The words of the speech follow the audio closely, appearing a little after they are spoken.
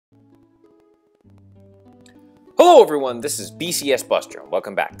Hello everyone, this is BCS Buster, and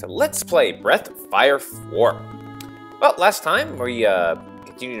welcome back to Let's Play Breath of Fire 4. Well, last time we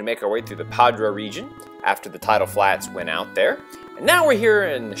continued to make our way through the Padra region after the tidal flats went out there, and now we're here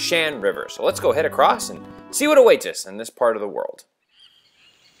in the Shan River, so let's go head across and see what awaits us in this part of the world.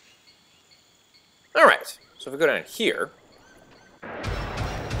 Alright, so if we go down here...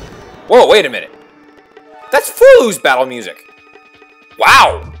 Whoa, wait a minute! That's Fulu's battle music!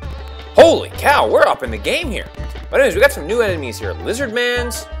 Wow! Holy cow, we're up in the game here. But anyways, we got some new enemies here.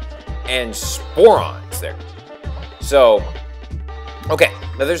 Lizardmans and Sporons there. So, okay.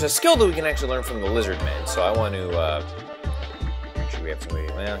 Now there's a skill that we can actually learn from the Lizardman. So I want to, make sure we have somebody,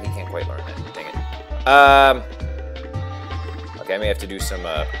 well, he can't quite learn that, dang it. Okay, I may have to do some,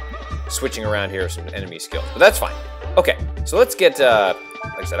 switching around here, some enemy skills. But that's fine. Okay, so let's get,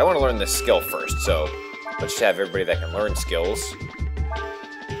 like I said, I want to learn this skill first. So let's just have everybody that can learn skills.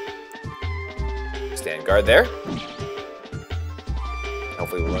 Stand guard there.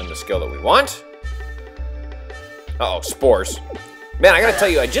 Hopefully we'll learn the skill that we want. Uh-oh, spores. Man, I gotta tell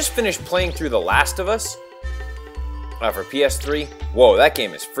you, I just finished playing through The Last of Us for PS3. Whoa, that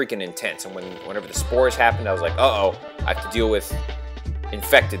game is freaking intense. And whenever the spores happened, I was like, uh-oh, I have to deal with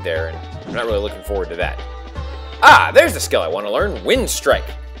infected there, and I'm not really looking forward to that. Ah, there's the skill I want to learn, Wind Strike.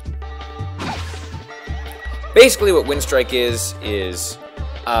 Basically what Wind Strike is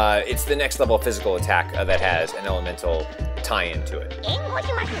it's the next level of physical attack that has an elemental tie-in to it.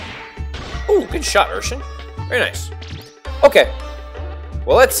 Ooh, good shot, Urshan. Very nice. Okay.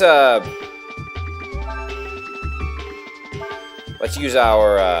 Well, let's use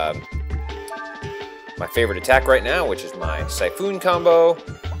our my favorite attack right now, which is my Siphon combo.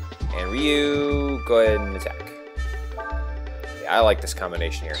 And Ryu, go ahead and attack. Yeah, I like this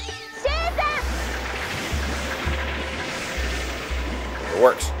combination here. It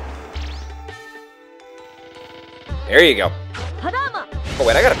works. There you go. Oh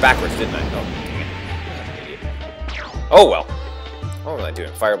wait, I got it backwards, didn't I? Oh well. What was I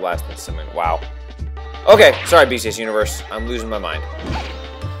doing? Fire blast and summon. Wow. Okay, sorry BCS Universe. I'm losing my mind.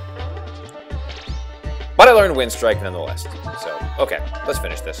 But I learned Wind Strike nonetheless. So, okay, let's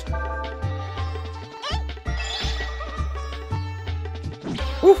finish this.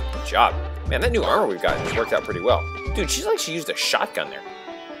 Whew, good job. Man, that new armor we've gotten has worked out pretty well. Dude, she's like she used a shotgun there.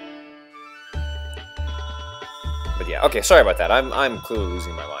 But yeah, okay, sorry about that. I'm clearly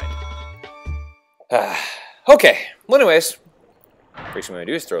losing my mind. Okay, well anyways, first thing I'm going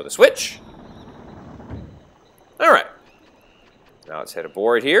to do is throw the switch. Alright. Now let's head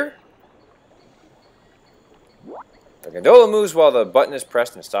aboard here. The gondola moves while the button is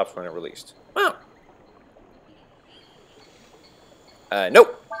pressed and stops when it released. Wow.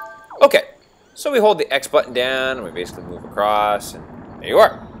 Nope. Okay. So we hold the X button down, and we basically move across, and there you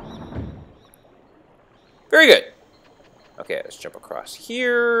are. Very good. Okay, let's jump across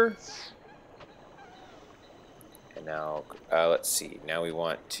here. And now, let's see. Now we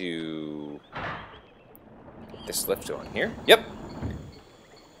want to get this lift on here. Yep.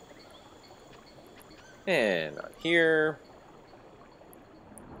 And on here.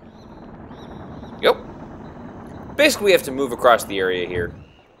 Yep. Basically, we have to move across the area here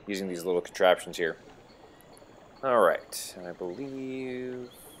using these little contraptions here. Alright, and I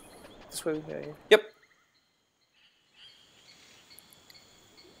believe this way we go here. Yep.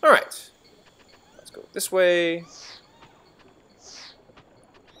 Alright. Let's go this way.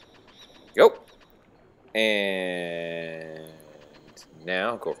 Go. And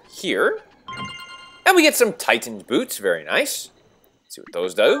now go over here. And we get some Titan boots. Very nice. Let's see what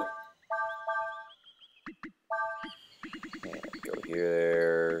those do. And go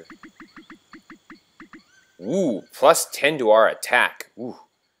here. Ooh, plus 10 to our attack. Ooh,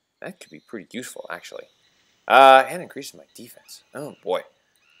 that could be pretty useful, actually. And increasing my defense. Oh, boy.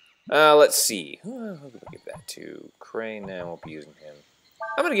 Let's see. Who do we give that to? Crane, I won't be using him.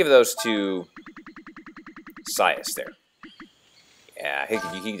 I'm going to give those to Sias there. Yeah, he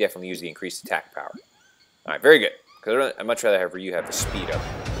can definitely use the increased attack power. Alright, very good. Because I'd much rather have Ryu have the speed up.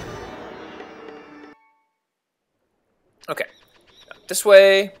 Okay. Now this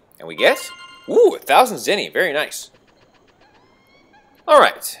way, and we get... Ooh, 1,000 Zenny. Very nice.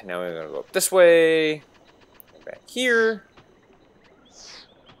 Alright, now we're going to go up this way. Back here.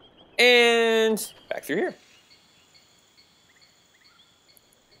 And back through here.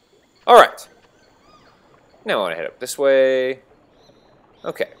 Alright. Now I want to head up this way.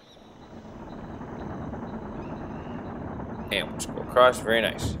 Okay. And we'll just go across. Very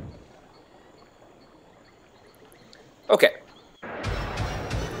nice. Okay.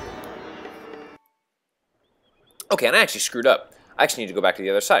 Okay, and I actually screwed up. I actually need to go back to the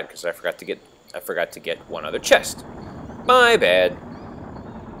other side because I forgot to get I forgot to get one other chest. My bad.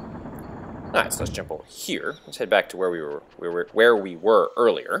 Alright, so let's jump over here. Let's head back to where we were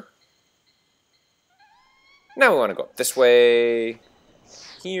earlier. Now we want to go up this way,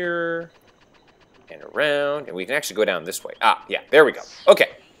 here, and around, and we can actually go down this way. Ah, yeah, there we go.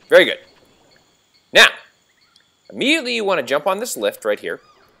 Okay, very good. Now, immediately you want to jump on this lift right here,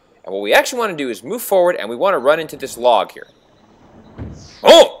 and what we actually want to do is move forward, and we want to run into this log here.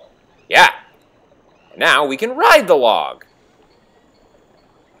 Oh! Yeah. Now we can ride the log.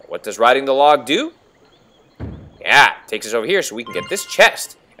 What does riding the log do? Yeah, it takes us over here so we can get this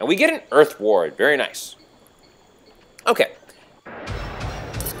chest. And we get an earth ward. Very nice. Okay.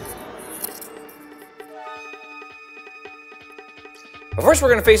 But first we're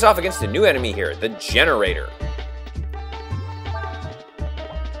going to face off against a new enemy here, the generator.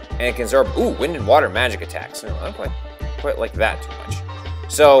 And it can absorb, wind and water magic attacks. No, I don't quite like that too much.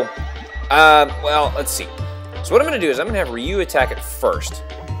 So, well, let's see. So what I'm going to do is I'm going to have Ryu attack it first.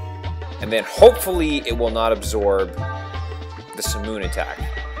 And then hopefully it will not absorb the Simoon attack.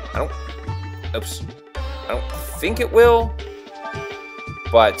 I don't think it will,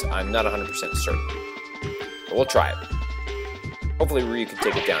 but I'm not 100% certain. But we'll try it. Hopefully Ryu can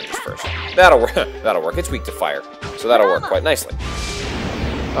take it down just first. That'll work. That'll work. It's weak to fire, so that'll work quite nicely.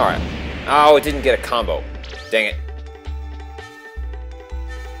 All right. Oh, it didn't get a combo. Dang it.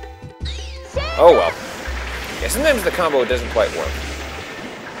 Oh well. Yeah, sometimes the combo doesn't quite work.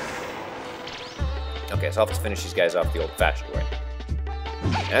 Okay, so I'll have to finish these guys off the old-fashioned way.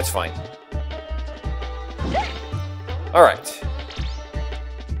 That's fine. All right.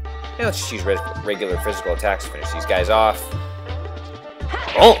 Now let's just use regular physical attacks to finish these guys off.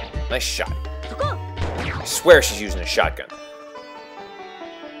 Oh, nice shot. I swear she's using a shotgun.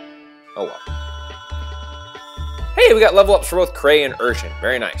 Oh well. Hey, we got level ups for both Cray and Urshan.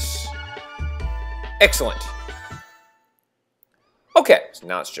 Very nice. Excellent. Okay, so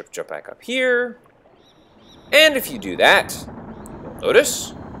now let's jump back up here. And if you do that, you'll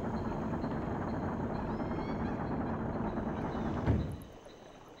notice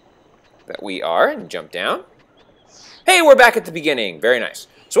that we are, and jump down. Hey, we're back at the beginning. Very nice.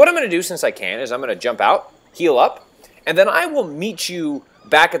 So what I'm going to do, since I can, is I'm going to jump out, heal up, and then I will meet you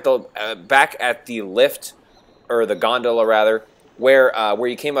back at the lift, or the gondola rather, where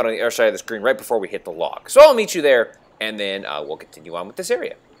you came out on the other side of the screen right before we hit the log. So I'll meet you there, and then we'll continue on with this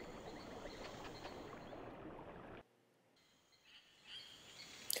area.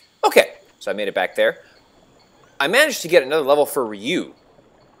 Okay, so I made it back there. I managed to get another level for Ryu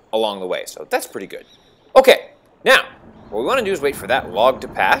along the way, so that's pretty good. Okay, now, what we want to do is wait for that log to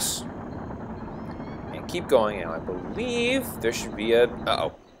pass. And keep going. Now, I believe there should be a...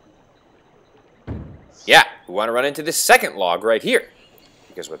 Uh-oh. Yeah, we want to run into this second log right here.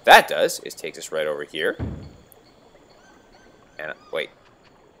 Because what that does is takes us right over here. And, wait.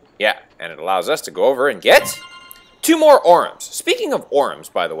 Yeah, and it allows us to go over and get 2 more Orums. Speaking of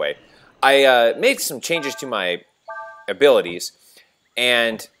Orums, by the way, I made some changes to my abilities.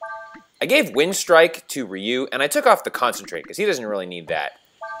 And I gave Wind Strike to Ryu, and I took off the Concentrate, because he doesn't really need that.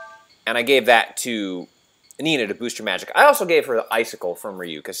 And I gave that to Nina to boost her magic. I also gave her the Icicle from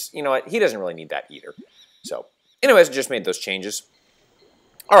Ryu, because, you know what, he doesn't really need that either. So, anyways, I just made those changes.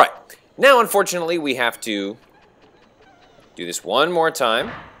 Alright, now, unfortunately, we have to do this one more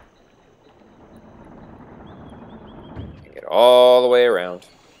time. And get all the way around.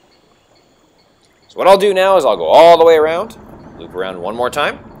 So what I'll do now is I'll go all the way around, loop around one more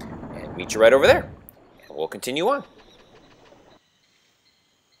time, and meet you right over there. And we'll continue on.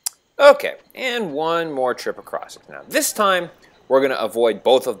 Okay, and one more trip across it. Now this time we're going to avoid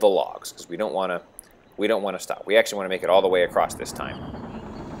both of the logs because we don't want to stop. We actually want to make it all the way across this time.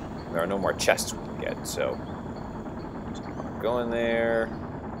 There are no more chests we can get, so just keep on going there.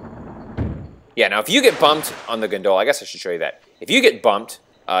 Yeah, now if you get bumped on the gondola, I guess I should show you that. If you get bumped,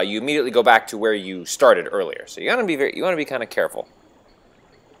 you immediately go back to where you started earlier. So you want to be kind of careful.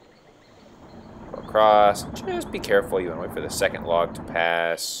 Go across. Just be careful. You want to wait for the second log to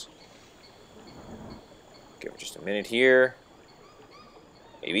pass. Give it just a minute here.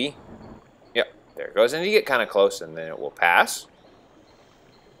 Maybe. Yep, there it goes. And you get kind of close, and then it will pass.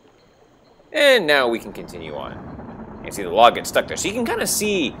 And now we can continue on. You can see the log gets stuck there. So you can kind of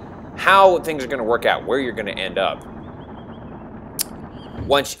see how things are going to work out, where you're going to end up.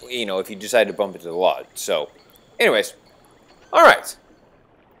 Once, you know, if you decide to bump into the log. So, anyways. Alright.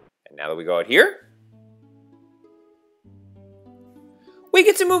 And now that we go out here, we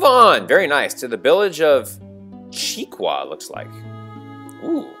get to move on. Very nice. To the village of Chiqua, looks like.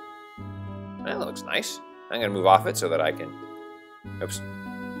 Ooh. That looks nice. I'm going to move off it so that I can... Oops.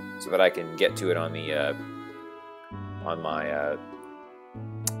 so that I can get to it on the on my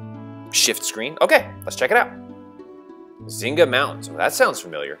shift screen. Okay, let's check it out. Zynga Mountains. Oh, that sounds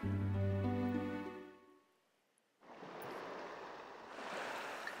familiar.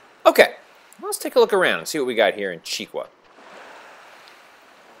 Okay, let's take a look around and see what we got here in Chiqua.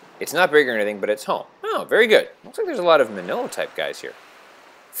 It's not big or anything, but it's home. Oh, very good. Looks like there's a lot of Manila-type guys here.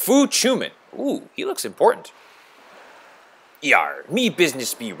 Fu Chuman. Ooh, he looks important. Yar, me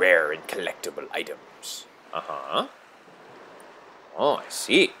business be rare and collectible items. Uh-huh. Oh, I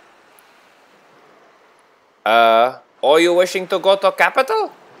see. Are you wishing to go to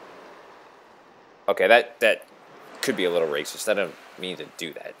capital? Okay, that could be a little racist. I don't mean to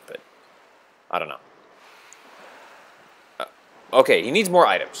do that, but I don't know. Okay, he needs more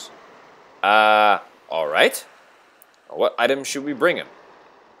items. All right. What items should we bring him?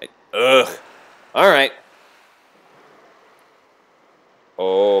 Ugh. All right.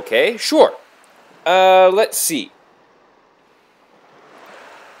 Okay, sure. Let's see.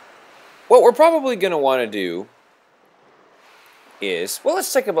 What we're probably going to want to do is, well,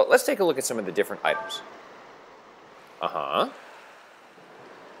 let's take a look at some of the different items. Uh-huh.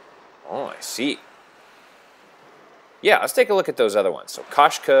 Oh, I see. Yeah, let's take a look at those other ones. So,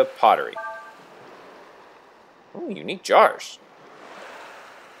 Kashka pottery. Oh, unique jars.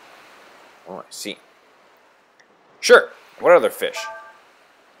 Oh, I see. Sure. What other fish?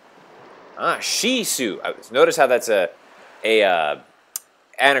 Ah, shisu. Notice how that's a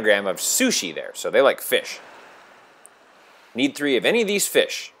anagram of sushi there. So they like fish. Need 3 of any of these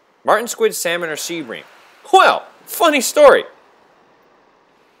fish. Martin, squid, salmon, or sea bream. Well, funny story.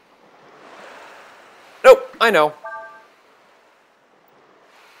 Nope, I know.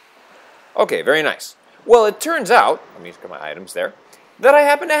 Okay, very nice. Well, it turns out, let me look at my items there, that I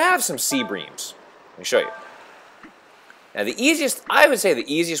happen to have some sea breams. Let me show you. Now, I would say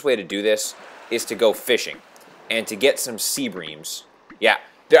the easiest way to do this is to go fishing and to get some sea breams. Yeah,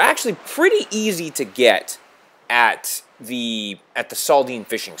 they're actually pretty easy to get at the sardine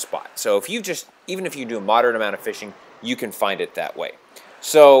fishing spot. So if you even if you do a moderate amount of fishing, you can find it that way.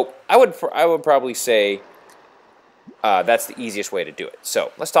 So I would probably say that's the easiest way to do it.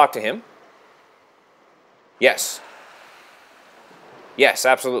 So let's talk to him. Yes. Yes,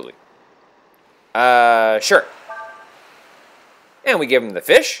 absolutely. Sure. And we give him the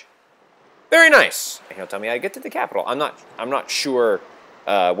fish. Very nice. And he'll tell me how to get to the capital. I'm not sure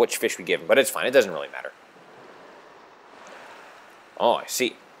which fish we give him, but it's fine. It doesn't really matter. Oh, I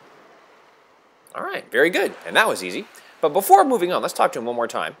see. All right, very good. And that was easy. But before moving on, let's talk to him one more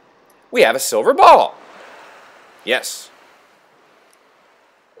time. We have a silver ball. Yes.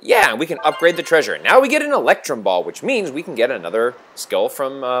 Yeah, we can upgrade the treasure. Now we get an electrum ball, which means we can get another skill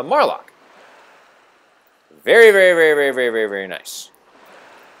from Marlock. Very, very, very, very, very, very, very nice.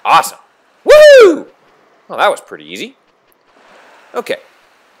 Awesome. Woo! Well, that was pretty easy. Okay.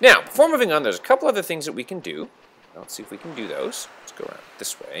 Now, before moving on, there's a couple other things that we can do. Let's see if we can do those. Let's go around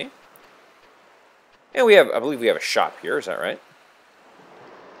this way. And I believe we have a shop here. Is that right?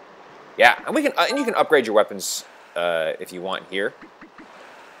 Yeah, and you can upgrade your weapons if you want here.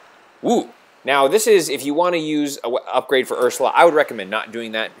 Woo! Now, this is if you want to use an upgrade for Ursula. I would recommend not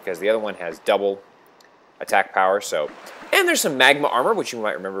doing that because the other one has double attack power. So, and there's some magma armor, which you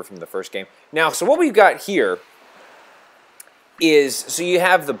might remember from the first game. Now, so what we've got here is, so you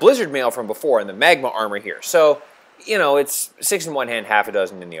have the blizzard mail from before and the magma armor here. So, you know, it's 6 in one hand, half a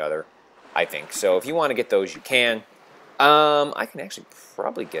dozen in the other, I think. So if you want to get those, you can. I can actually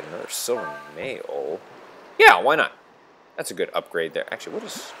probably get another silver mail. Yeah, why not? That's a good upgrade there. Actually,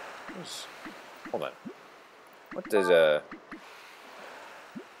 hold on. What does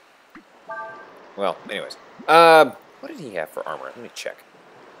well, anyways. What did he have for armor? Let me check.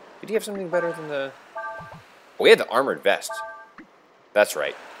 Did he have something better than the... Oh, he had the armored vest. That's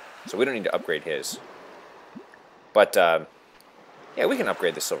right. So we don't need to upgrade his. But, yeah, we can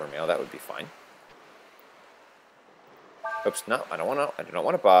upgrade the silver mail. That would be fine. Oops, no, I do not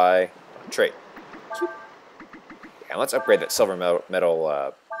want to buy. Trade. Yeah, let's upgrade that silver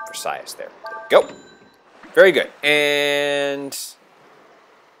metal for Sias there. There we go. Very good. And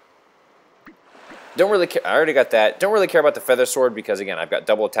don't really care. I already got that. Don't really care about the feather sword because again, I've got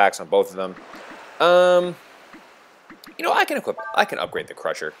double attacks on both of them. You know, I can upgrade the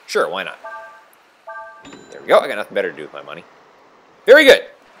crusher. Sure, why not? There we go. I got nothing better to do with my money. Very good.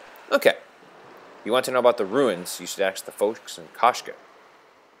 Okay. You want to know about the ruins, you should ask the folks in Kashka.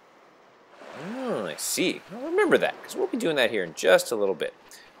 Oh, I see. I'll remember that, because we'll be doing that here in just a little bit.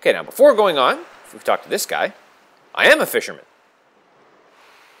 Okay, now before going on, if we talk to this guy, I am a fisherman.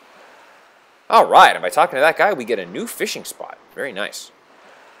 All right, and by talking to that guy, we get a new fishing spot. Very nice.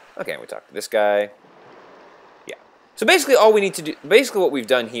 Okay, we talked to this guy. Yeah. So basically all we need to do, basically what we've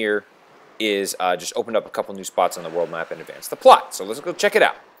done here is just opened up a couple new spots on the world map and advanced the plot. So let's go check it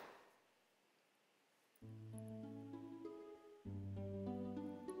out.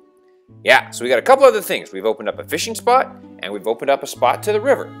 Yeah, so we got a couple other things. We've opened up a fishing spot, and we've opened up a spot to the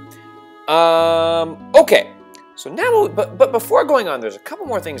river. Okay. So now, but before going on, there's a couple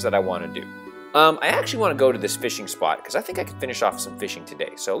more things that I want to do. I actually want to go to this fishing spot because I think I can finish off some fishing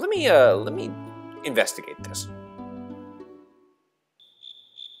today. So let me investigate this.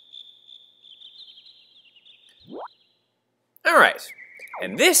 All right,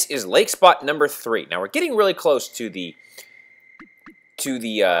 and this is lake spot number 3. Now we're getting really close to the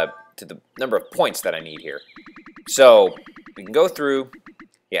number of points that I need here. So we can go through.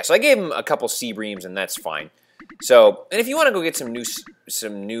 Yeah, so I gave him a couple sea breams, and that's fine. So, and if you want to go get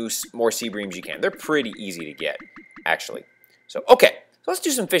more sea breams, you can. They're pretty easy to get, actually. So, okay, so let's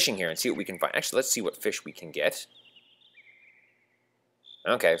do some fishing here and see what we can find. Actually, let's see what fish we can get.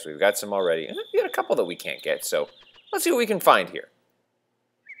 Okay, so we've got some already. And we got a couple that we can't get, so let's see what we can find here.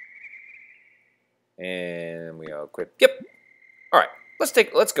 And we all equip. Yep. All right, let's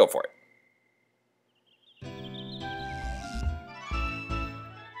go for it.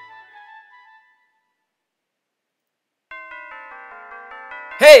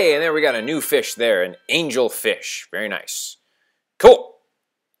 Hey, and there we got a new fish there, an angel fish. Very nice. Cool.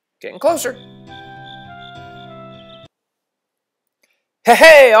 Getting closer.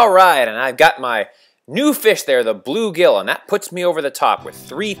 Hey, all right, and I've got my new fish there, the bluegill, and that puts me over the top with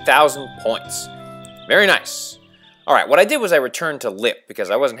 3,000 points. Very nice. All right, what I did was I returned to Lip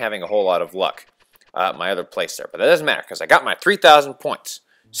because I wasn't having a whole lot of luck at my other place there, but that doesn't matter because I got my 3,000 points.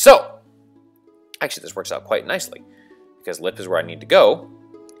 So, actually, this works out quite nicely because Lip is where I need to go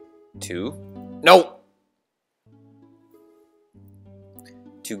to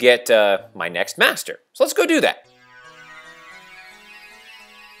get my next master. So let's go do that.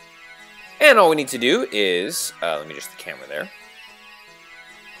 And all we need to do is, let me adjust the camera there.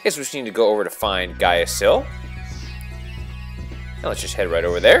 I guess we just need to go over to find Gaiasil. Now let's just head right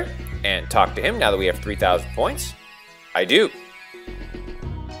over there and talk to him now that we have 3,000 points. I do.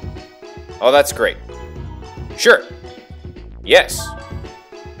 Oh, that's great. Sure. Yes.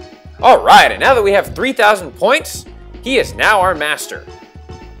 All right, and now that we have 3,000 points, he is now our master.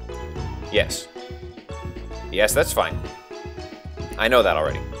 Yes. Yes, that's fine. I know that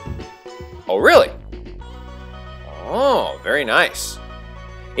already. Oh, really? Oh, very nice.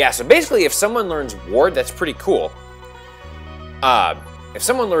 Yeah, so basically if someone learns Ward, that's pretty cool. If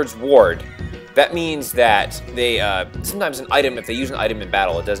someone learns Ward, that means that they, sometimes an item, if they use an item in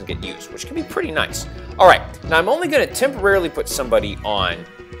battle, it doesn't get used, which can be pretty nice. All right, now I'm only going to temporarily put somebody on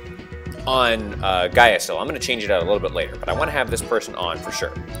Gaiasil. I'm going to change it out a little bit later, but I want to have this person on for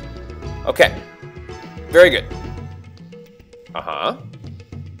sure. Okay, very good. Uh-huh.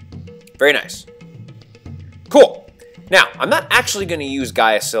 Very nice. Cool. Now, I'm not actually going to use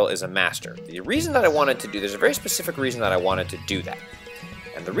Gaiasil as a master. The reason that I wanted to do, there's a very specific reason that I wanted to do that.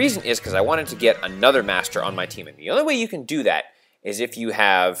 And the reason is because I wanted to get another master on my team. And the only way you can do that is if you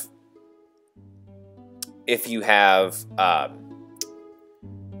have Gaiasil.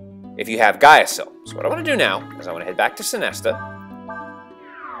 So what I want to do now is I want to head back to Sinesta.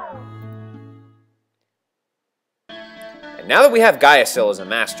 And now that we have Gaiasil as a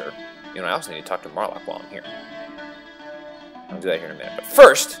master, you know, I also need to talk to Marlock while I'm here. I'll do that here in a minute. But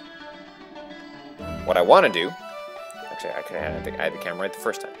first, what I want to do... Actually, I had the camera right the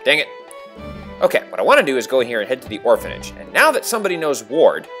first time. Dang it. Okay, what I want to do is go in here and head to the orphanage. And now that somebody knows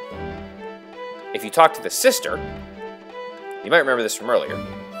Ward, if you talk to the sister, you might remember this from earlier.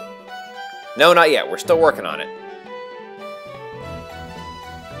 No, not yet. We're still working on it.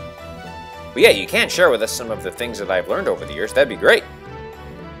 But yeah, you can share with us some of the things that I've learned over the years. That'd be great.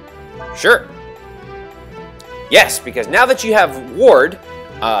 Sure. Yes, because now that you have Ward,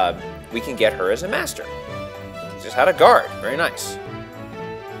 we can get her as a master. She just had a guard. Very nice.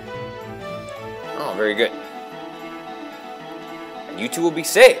 Oh, very good. And you two will be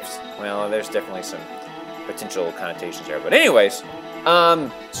saved. Well, there's definitely some potential connotations there. But anyways,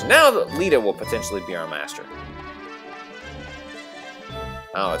 so now that Lita will potentially be our master.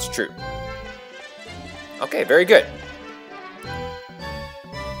 Oh, that's true. Okay, very good.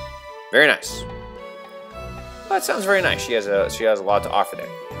 Very nice. Well, that sounds very nice. She has a lot to offer there.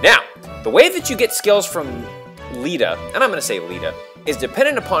 Now, the way that you get skills from Lita, and I'm going to say Lita, is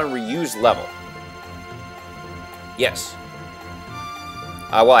dependent upon reuse level. Yes.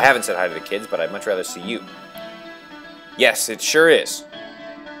 Well, I haven't said hi to the kids, but I'd much rather see you. Yes, it sure is.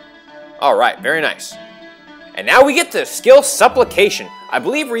 All right, very nice. And now we get to skill Supplication. I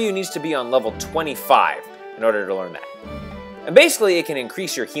believe Ryu needs to be on level 25 in order to learn that. And basically, it can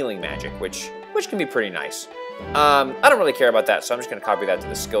increase your healing magic, which can be pretty nice. I don't really care about that, so I'm just going to copy that to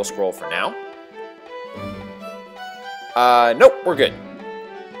the skill scroll for now. Nope, we're good.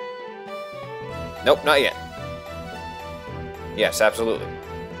 Nope, not yet. Yes, absolutely.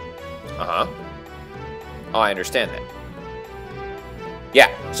 Uh-huh. Oh, I understand that. Yeah,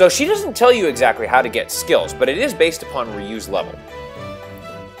 so she doesn't tell you exactly how to get skills, but it is based upon Ryu's level.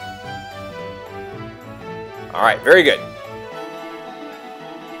 Alright, very good.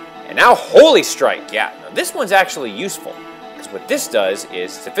 And now Holy Strike. Yeah, now this one's actually useful, because what this does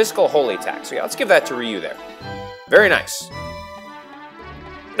is it's a physical holy attack. So yeah, let's give that to Ryu there. Very nice.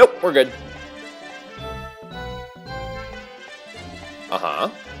 Nope, we're good. Uh-huh.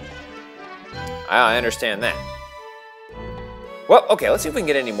 I understand that. Well, okay, let's see if we can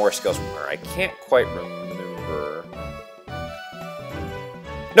get any more skills from her. I can't quite remember.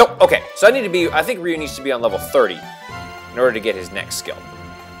 Nope, okay. So I think Ryu needs to be on level 30 in order to get his next skill.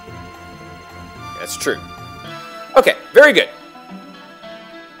 That's true. Okay, very good.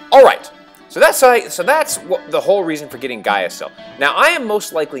 All right. So that's what the whole reason for getting Gaia Cell. Now, I am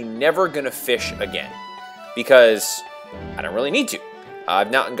most likely never going to fish again because I don't really need to.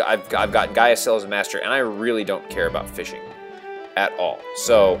 I've gotten Gaia Cell as a master, and I really don't care about fishing at all.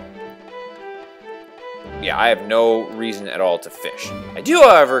 So, yeah, I have no reason at all to fish. I do,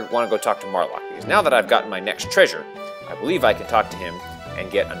 however, want to go talk to Marlock, because now that I've gotten my next treasure, I believe I can talk to him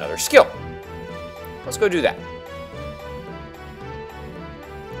and get another skill. Let's go do that.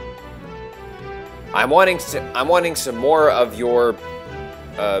 I'm wanting some more of your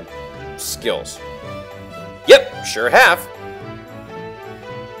skills. Yep, sure have.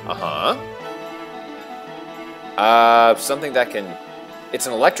 Something that can. It's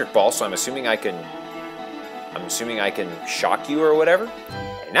an electric ball, so I'm assuming I can shock you or whatever.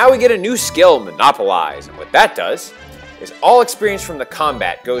 And now we get a new skill, Monopolize, and what that does is all experience from the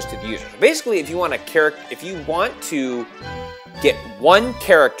combat goes to the user. Basically, if you want to get one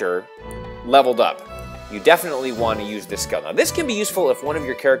character leveled up, you definitely want to use this skill. Now, this can be useful if one of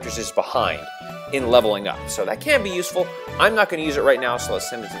your characters is behind in leveling up, so that can be useful. I'm not going to use it right now, so let's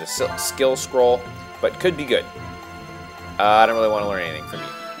send it to the skill scroll, but could be good. I don't really want to learn anything from you.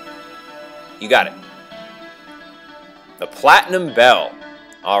 You got it. The Platinum Bell.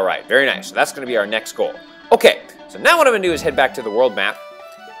 All right, very nice. So that's going to be our next goal. Okay, so now what I'm going to do is head back to the world map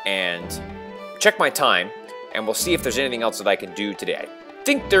and check my time, and we'll see if there's anything else that I can do today. I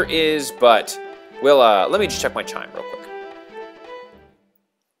think there is, but we'll let me just check my time real quick.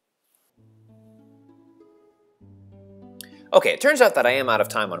 Okay, it turns out that I am out of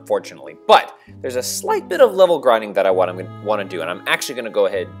time, unfortunately, but there's a slight bit of level grinding that I want to do, and I'm actually going to go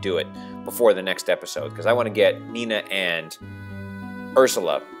ahead and do it before the next episode, because I want to get Nina and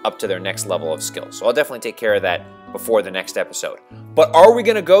Ursula up to their next level of skill. So I'll definitely take care of that before the next episode. But are we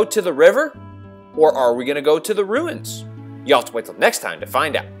going to go to the river, or are we going to go to the ruins? You'll have to wait till next time to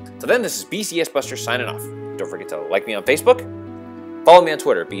find out. Till then, this is BCS Buster signing off. Don't forget to like me on Facebook, follow me on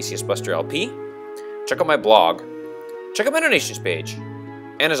Twitter, BCSBusterLP, check out my blog, check out my donations page,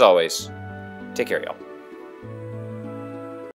 and as always, take care, y'all.